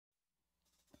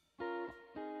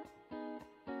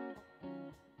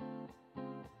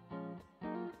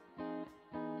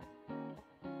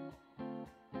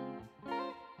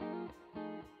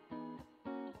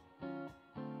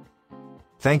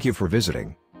Thank you for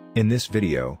visiting. In this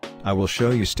video, I will show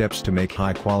you steps to make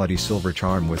high-quality silver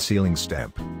charm with sealing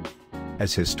stamp.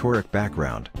 As historic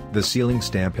background, the sealing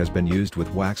stamp has been used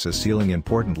with wax as sealing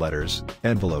important letters,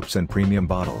 envelopes and premium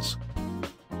bottles.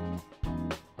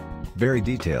 Very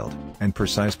detailed and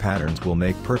precise patterns will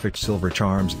make perfect silver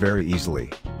charms very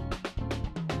easily.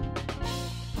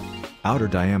 Outer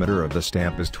diameter of the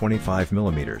stamp is 25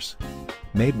 mm.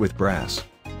 Made with brass.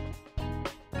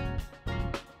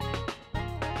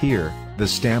 Here, the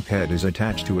stamp head is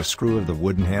attached to a screw of the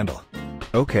wooden handle.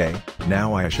 Okay,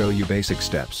 now I show you basic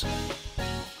steps.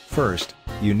 First,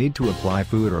 you need to apply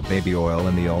food or baby oil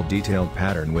in the all detailed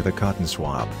pattern with a cotton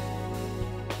swab.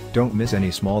 Don't miss any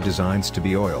small designs to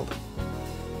be oiled.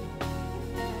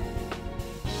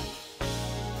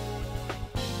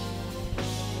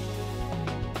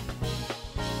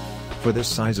 For this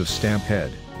size of stamp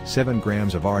head, 7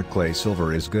 grams of art clay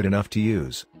silver is good enough to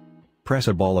use. Press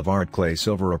a ball of art clay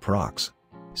silver approx.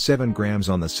 7 grams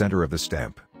on the center of the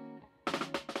stamp.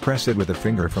 Press it with a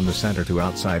finger from the center to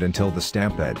outside until the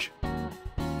stamp edge.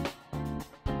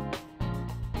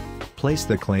 Place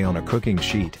the clay on a cooking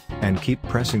sheet, and keep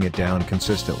pressing it down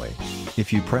consistently.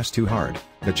 If you press too hard,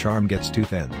 the charm gets too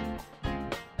thin.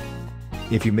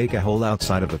 If you make a hole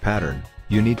outside of the pattern,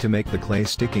 you need to make the clay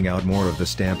sticking out more of the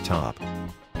stamp top.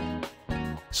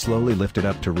 Slowly lift it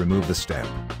up to remove the stamp.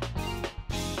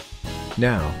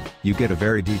 Now, you get a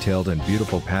very detailed and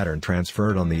beautiful pattern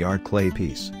transferred on the art clay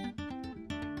piece.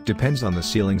 Depends on the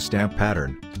sealing stamp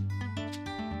pattern.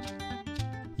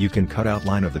 You can cut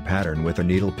outline of the pattern with a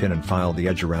needle pin and file the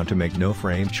edge around to make no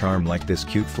frame charm like this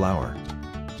cute flower.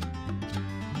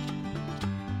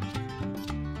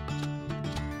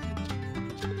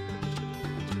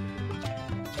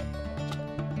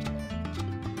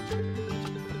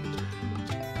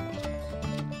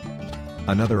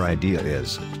 Another idea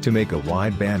is to make a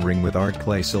wide band ring with art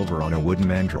clay silver on a wooden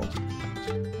mandrel.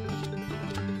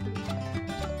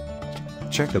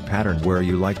 Check the pattern where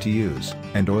you like to use,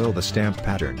 and oil the stamp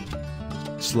pattern.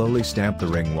 Slowly stamp the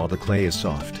ring while the clay is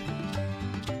soft.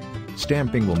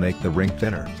 Stamping will make the ring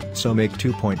thinner, so make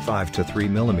 2.5 to 3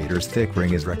 mm thick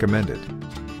ring is recommended.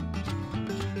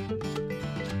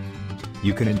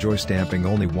 You can enjoy stamping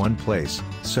only one place,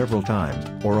 several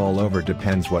times, or all over,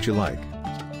 depends what you like.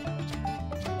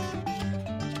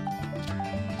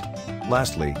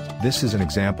 Lastly, this is an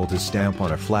example to stamp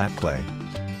on a flat clay.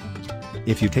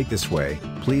 If you take this way,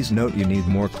 please note you need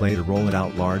more clay to roll it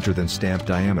out larger than stamp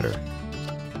diameter.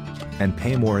 And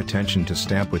pay more attention to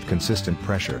stamp with consistent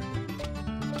pressure.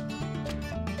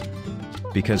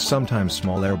 Because sometimes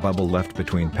small air bubble left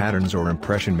between patterns or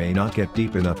impression may not get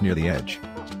deep enough near the edge.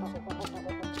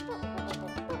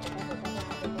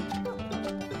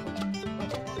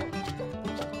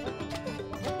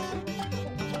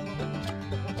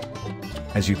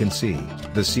 As you can see,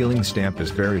 the sealing stamp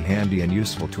is very handy and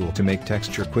useful tool to make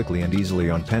texture quickly and easily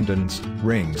on pendants,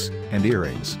 rings, and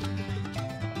earrings.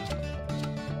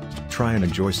 Try and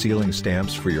enjoy sealing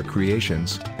stamps for your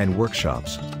creations and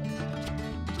workshops.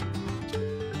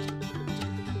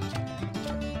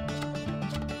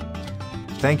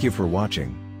 Thank you for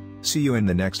watching. See you in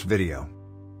the next video.